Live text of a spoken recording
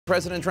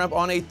President Trump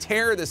on a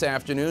tear this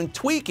afternoon,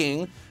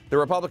 tweaking the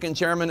Republican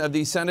chairman of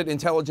the Senate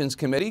Intelligence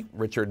Committee,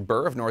 Richard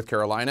Burr of North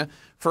Carolina,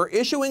 for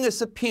issuing a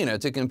subpoena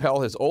to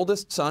compel his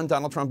oldest son,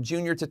 Donald Trump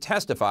Jr., to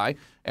testify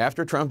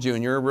after Trump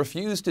Jr.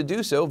 refused to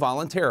do so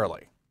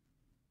voluntarily.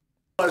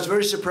 I was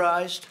very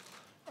surprised.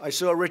 I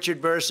saw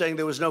Richard Burr saying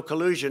there was no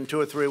collusion 2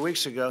 or 3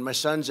 weeks ago. My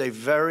son's a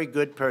very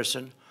good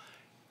person,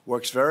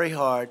 works very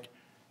hard.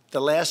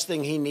 The last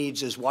thing he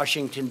needs is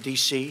Washington,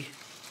 D.C.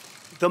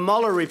 The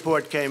Mueller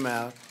report came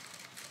out.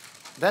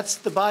 That's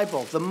the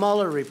Bible. The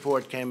Mueller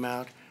report came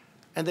out,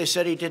 and they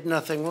said he did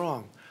nothing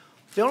wrong.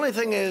 The only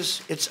thing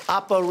is, it's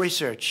Oppo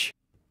research.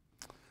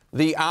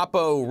 The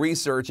Oppo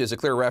research is a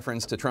clear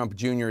reference to Trump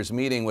Jr.'s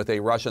meeting with a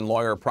Russian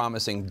lawyer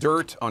promising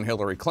dirt on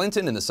Hillary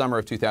Clinton in the summer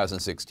of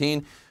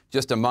 2016,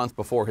 just a month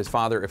before his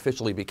father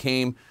officially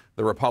became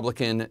the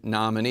Republican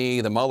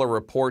nominee. The Mueller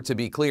report, to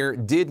be clear,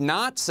 did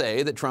not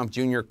say that Trump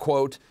Jr.,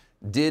 quote,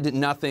 did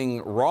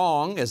nothing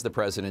wrong, as the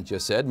president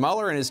just said.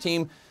 Mueller and his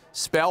team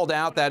spelled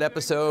out that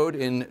episode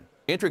in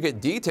intricate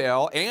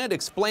detail and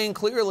explained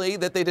clearly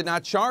that they did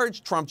not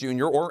charge Trump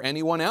Jr. or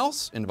anyone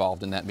else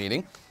involved in that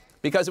meeting,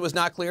 because it was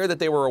not clear that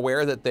they were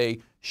aware that they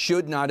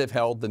should not have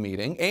held the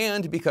meeting,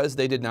 and because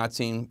they did not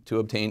seem to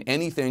obtain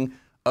anything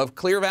of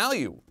clear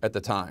value at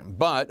the time.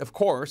 But, of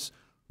course,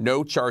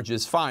 no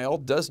charges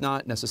filed does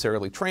not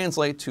necessarily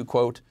translate to,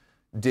 quote,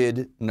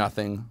 did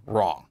nothing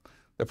wrong.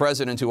 The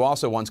president, who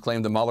also once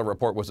claimed the Mueller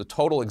report was a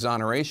total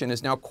exoneration,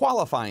 is now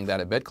qualifying that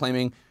a bit,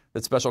 claiming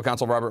that special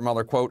counsel Robert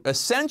Mueller, quote,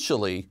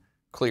 essentially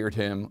cleared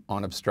him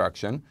on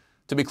obstruction.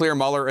 To be clear,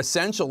 Mueller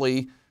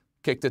essentially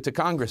kicked it to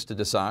Congress to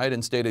decide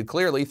and stated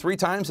clearly 3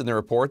 times in the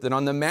report that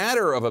on the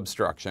matter of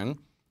obstruction,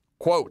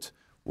 quote,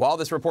 while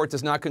this report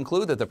does not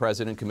conclude that the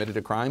president committed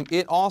a crime,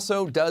 it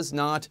also does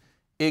not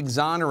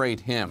exonerate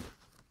him.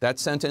 That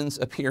sentence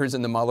appears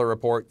in the Mueller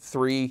report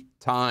 3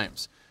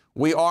 times.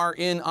 We are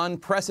in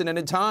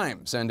unprecedented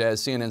times, and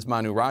as CNN's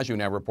Manu Raju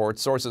now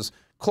reports, sources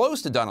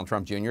close to Donald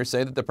Trump Jr.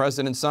 say that the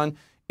president's son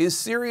is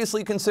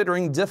seriously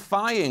considering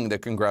defying the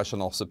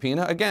congressional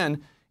subpoena,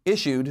 again,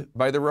 issued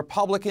by the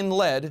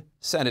Republican-led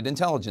Senate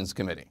Intelligence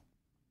Committee.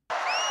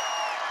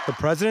 The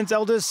president's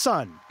eldest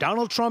son,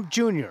 Donald Trump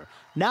Jr.,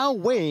 now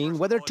weighing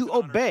whether to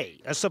obey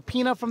a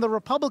subpoena from the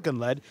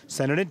Republican-led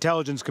Senate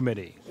Intelligence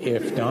Committee.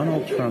 If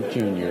Donald Trump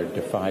Jr.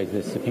 defies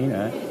this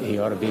subpoena, he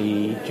ought to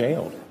be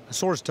jailed. A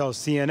source tells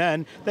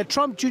CNN that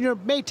Trump Jr.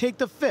 may take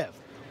the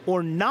fifth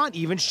or not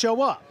even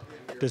show up,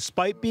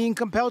 despite being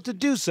compelled to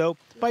do so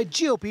by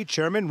GOP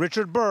Chairman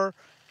Richard Burr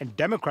and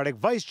Democratic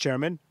Vice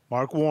Chairman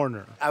Mark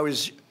Warner. I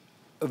was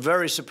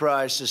very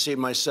surprised to see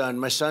my son.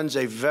 My son's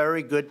a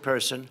very good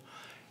person,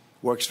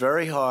 works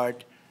very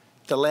hard.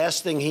 The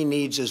last thing he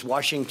needs is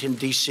Washington,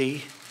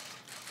 D.C.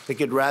 He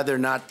could rather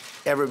not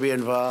ever be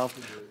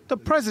involved. The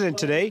president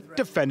today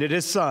defended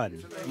his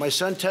son. My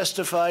son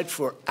testified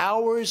for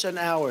hours and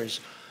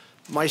hours.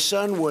 My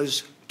son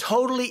was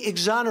totally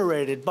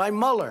exonerated by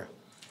Mueller,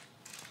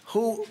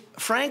 who,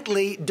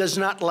 frankly, does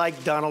not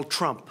like Donald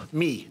Trump,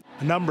 me.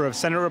 A number of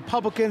Senate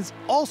Republicans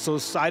also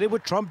sided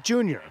with Trump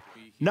Jr.,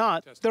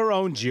 not their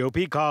own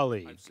GOP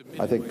colleagues.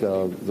 I think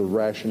the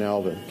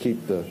rationale to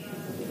keep the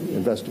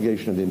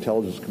investigation of the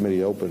Intelligence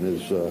Committee open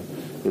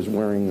is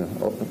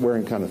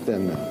wearing kind of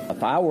thin now.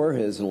 If I were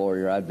his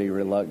lawyer, I'd be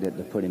reluctant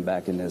to put him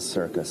back in this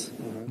circus.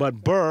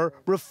 But Burr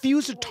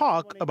refused to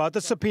talk about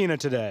the subpoena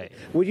today.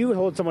 Would you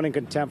hold someone in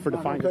contempt for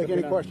defying? Take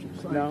any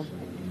questions? No.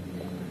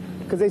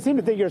 Because they seem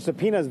to think your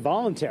subpoena is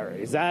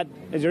voluntary. Is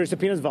your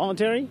subpoena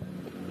voluntary?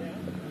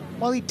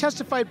 While he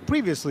testified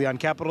previously on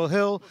Capitol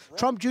Hill,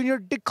 Trump Jr.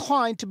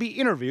 declined to be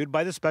interviewed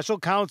by the special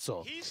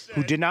counsel,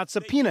 who did not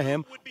subpoena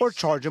him or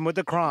charge him with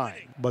a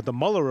crime. But the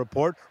Mueller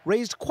report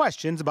raised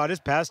questions about his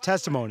past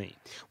testimony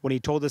when he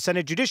told the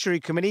Senate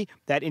Judiciary Committee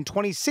that in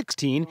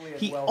 2016,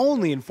 he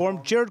only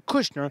informed Jared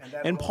Kushner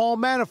and Paul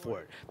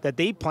Manafort that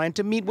they planned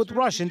to meet with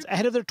Russians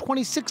ahead of their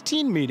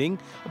 2016 meeting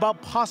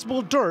about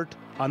possible dirt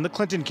on the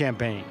Clinton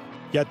campaign.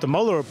 Yet the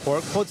Mueller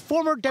report quotes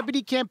former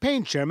Deputy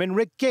Campaign Chairman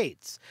Rick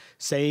Gates,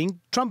 saying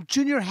Trump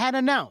Jr. had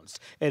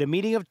announced at a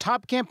meeting of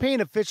top campaign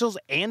officials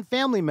and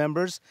family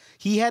members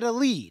he had a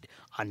lead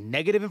on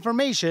negative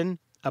information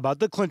about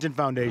the Clinton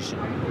Foundation.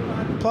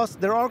 Plus,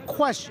 there are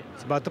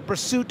questions about the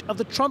pursuit of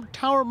the Trump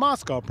Tower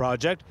Moscow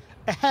project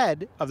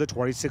ahead of the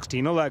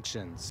 2016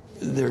 elections.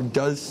 There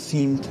does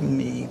seem to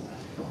me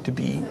to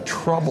be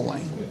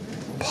troubling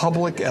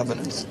public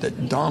evidence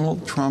that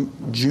Donald Trump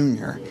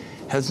Jr.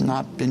 has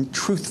not been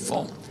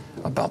truthful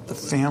about the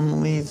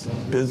family's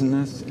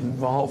business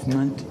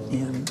involvement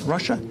in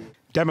Russia.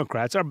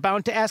 Democrats are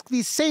bound to ask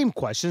these same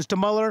questions to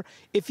Mueller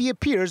if he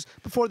appears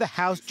before the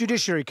House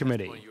Judiciary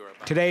Committee.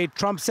 Today,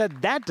 Trump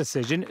said that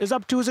decision is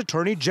up to his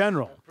attorney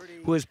general,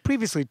 who has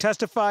previously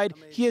testified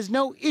he has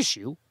no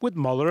issue with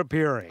Mueller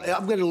appearing.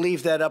 I'm going to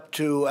leave that up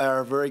to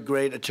our very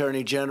great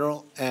attorney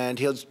general, and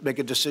he'll make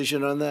a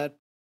decision on that.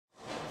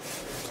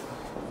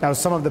 Now,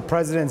 some of the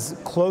president's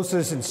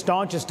closest and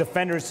staunchest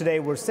defenders today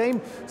were saying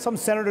some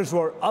senators who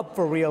are up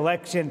for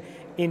re-election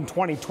in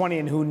 2020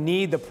 and who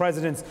need the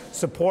president's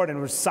support and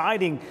were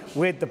siding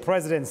with the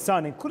president's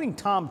son, including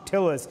Tom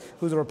Tillis,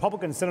 who's a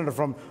Republican senator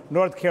from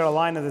North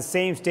Carolina, the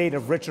same state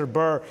of Richard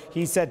Burr.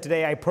 He said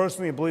today, I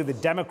personally believe the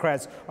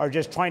Democrats are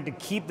just trying to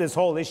keep this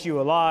whole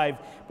issue alive.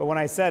 But when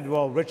I said,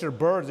 well, Richard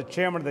Burr is the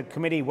chairman of the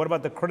committee, what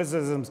about the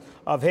criticisms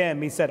of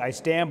him? He said, I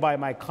stand by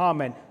my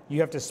comment.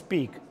 You have to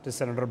speak to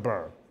Senator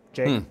Burr.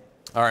 Jake?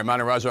 All right,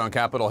 Monterrajo on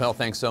Capitol Hill,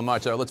 thanks so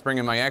much. Let's bring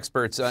in my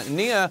experts.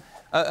 Nia,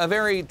 a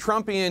very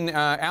Trumpian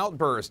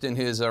outburst in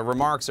his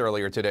remarks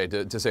earlier today,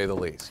 to say the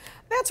least.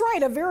 That's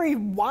right, a very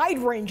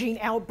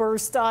wide-ranging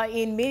outburst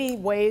in many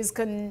ways,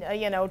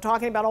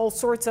 talking about all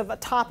sorts of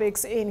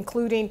topics,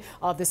 including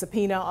the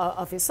subpoena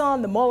of his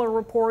son, the Mueller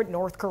report,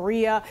 North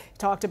Korea,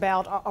 talked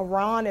about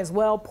Iran as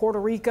well, Puerto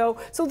Rico.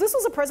 So this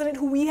was a president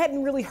who we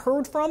hadn't really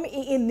heard from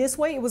in this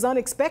way. It was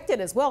unexpected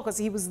as well, because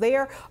he was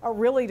there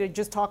really to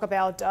just talk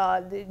about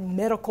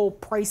medical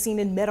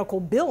pricing and medical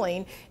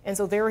billing. And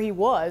so there he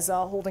was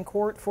holding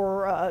court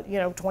for,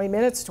 20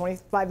 minutes,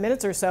 25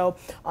 minutes or so,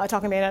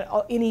 talking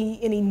about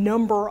any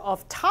number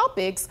of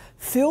topics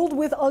filled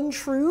with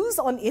untruths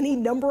on any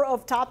number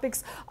of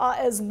topics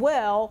as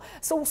well.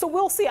 So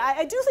we'll see.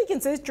 I do think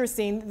it's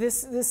interesting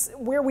this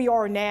where we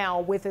are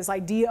now with this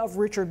idea of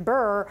Richard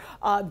Burr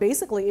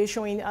basically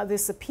issuing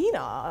this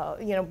subpoena,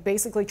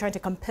 basically trying to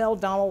compel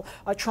Donald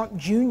Trump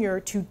Jr.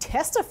 to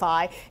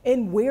testify,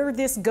 and where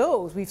this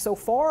goes. We've so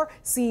far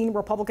seen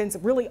Republicans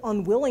really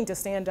unwilling to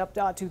stand up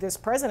to this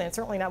president,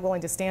 certainly not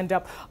willing to stand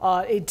up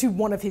to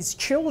one of his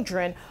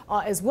children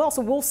as well.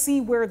 So we'll see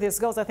where this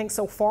goes. I think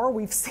so far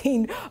we've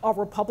seen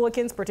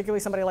Republicans, particularly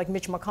somebody like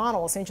Mitch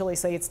McConnell, essentially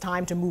say it's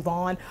time to move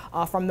on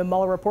from the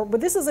Mueller report. But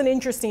this is an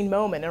interesting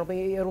moment.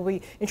 It'll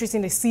be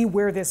interesting to see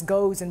where this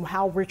goes and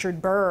how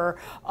Richard Burr,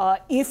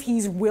 if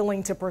he's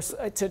willing to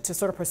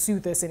sort of pursue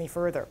this any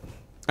further.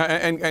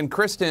 And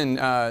Kristen,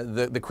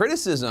 the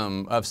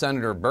criticism of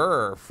Senator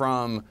Burr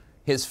from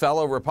his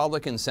fellow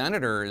Republican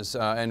senators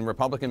and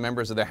Republican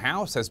members of the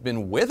House has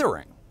been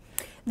withering.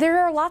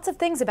 There are lots of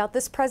things about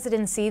this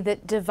presidency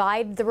that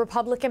divide the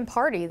Republican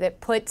Party,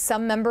 that put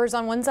some members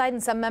on one side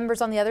and some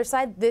members on the other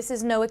side. This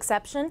is no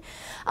exception.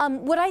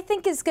 What I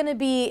think is going to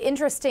be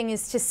interesting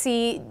is to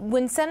see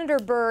when Senator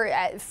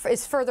Burr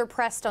is further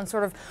pressed on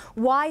sort of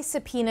why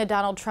subpoena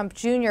Donald Trump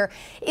Jr.,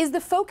 is the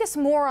focus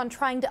more on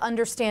trying to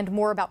understand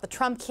more about the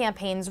Trump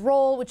campaign's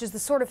role, which is the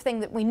sort of thing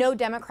that we know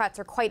Democrats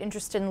are quite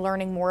interested in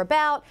learning more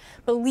about,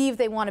 believe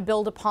they want to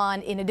build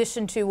upon in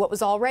addition to what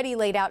was already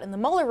laid out in the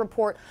Mueller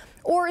report?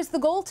 Or is the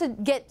goal to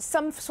get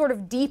some sort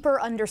of deeper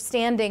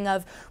understanding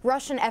of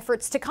Russian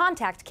efforts to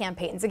contact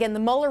campaigns? Again, the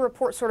Mueller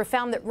report sort of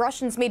found that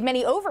Russians made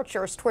many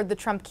overtures toward the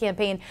Trump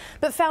campaign,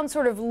 but found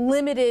sort of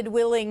limited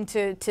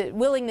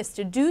willingness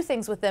to do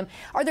things with them.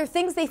 Are there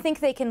things they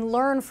think they can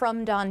learn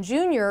from Don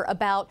Jr.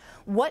 about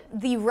what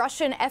the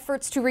Russian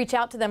efforts to reach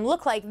out to them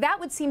look like? That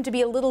would seem to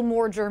be a little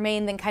more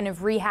germane than kind of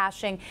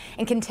rehashing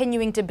and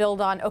continuing to build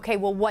on, okay,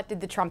 well, what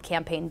did the Trump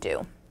campaign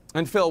do?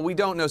 And Phil, we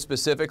don't know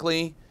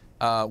specifically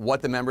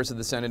what the members of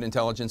the Senate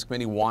Intelligence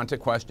Committee want to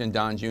question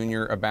Don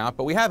Jr. about,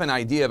 but we have an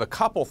idea of a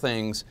couple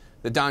things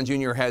that Don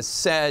Jr. has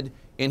said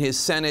in his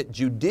Senate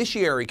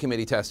Judiciary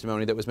Committee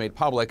testimony that was made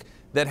public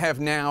that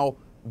have now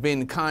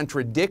been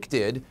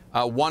contradicted.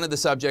 One of the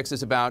subjects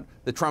is about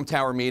the Trump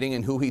Tower meeting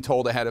and who he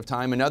told ahead of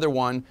time. Another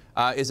one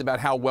is about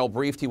how well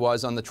briefed he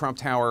was on the Trump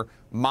Tower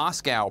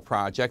Moscow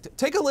project.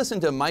 Take a listen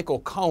to Michael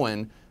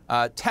Cohen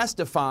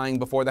testifying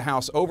before the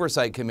House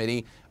Oversight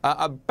Committee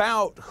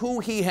about who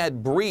he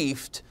had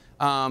briefed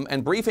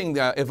and briefing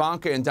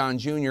Ivanka and Don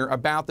Jr.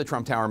 about the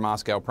Trump Tower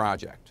Moscow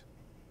project.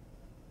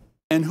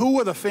 And who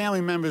were the family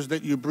members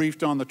that you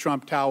briefed on the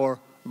Trump Tower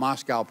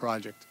Moscow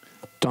project?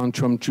 Don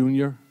Trump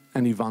Jr.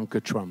 and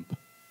Ivanka Trump.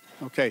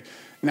 Okay.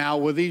 Now,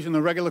 were these in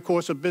the regular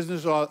course of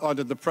business, or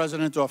did the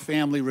president or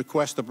family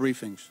request the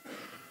briefings?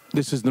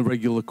 This is the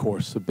regular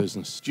course of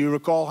business. Do you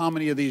recall how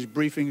many of these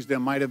briefings there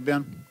might have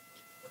been?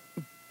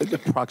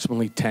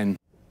 Approximately 10.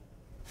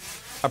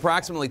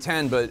 Approximately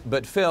 10,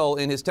 but Phil,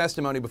 in his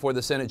testimony before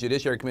the Senate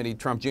Judiciary Committee,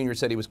 Trump Jr.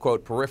 said he was,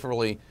 quote,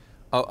 peripherally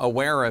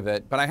aware of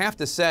it. But I have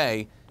to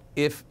say,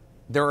 if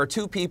there are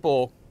two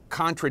people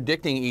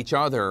contradicting each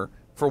other,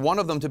 for one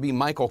of them to be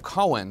Michael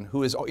Cohen,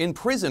 who is in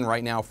prison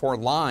right now for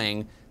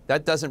lying,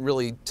 that doesn't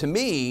really, to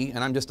me,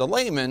 and I'm just a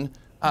layman,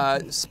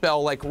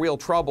 spell like real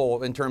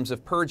trouble in terms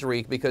of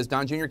perjury, because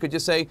Don Jr. could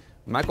just say,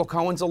 Michael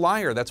Cohen's a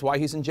liar, that's why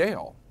he's in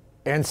jail.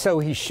 And so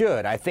he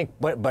should, I think,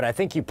 but I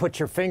think you put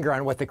your finger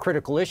on what the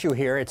critical issue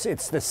here.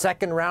 It's the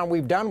second round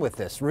we've done with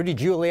this. Rudy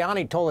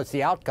Giuliani told us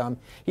the outcome.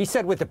 He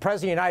said with the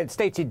President of the United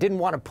States, he didn't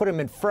want to put him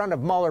in front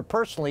of Mueller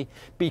personally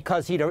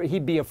because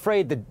he'd be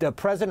afraid that the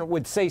President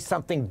would say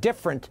something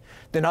different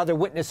than other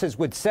witnesses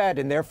would say,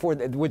 and therefore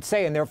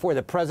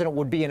the President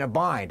would be in a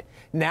bind.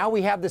 Now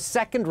we have the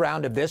second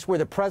round of this where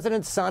the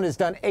President's son has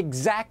done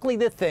exactly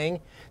the thing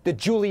that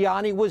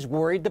Giuliani was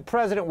worried the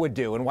President would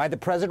do, and why the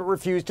President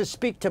refused to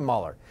speak to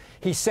Mueller.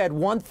 He said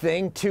one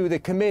thing to the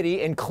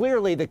committee, and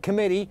clearly the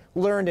committee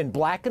learned in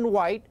black and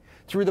white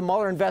through the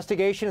Mueller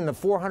investigation and the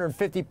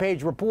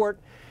 450-page report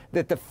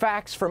that the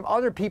facts from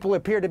other people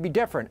appear to be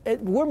different.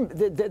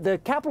 The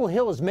Capitol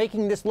Hill is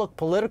making this look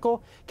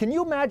political. Can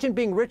you imagine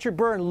being Richard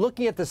Burr and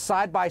looking at the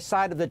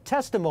side-by-side of the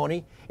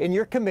testimony in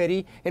your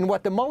committee and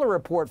what the Mueller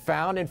report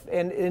found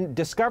and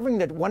discovering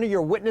that one of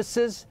your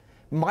witnesses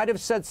might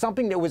have said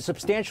something that was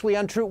substantially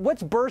untrue?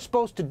 What's Burr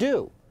supposed to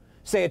do?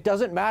 Say it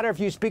doesn't matter if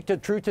you speak the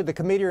truth to the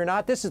committee or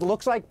not?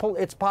 Looks like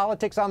it's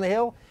politics on the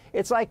Hill.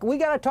 It's like, we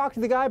got to talk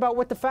to the guy about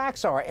what the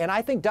facts are. And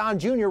I think Don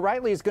Jr.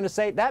 rightly is going to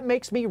say, that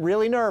makes me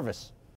really nervous.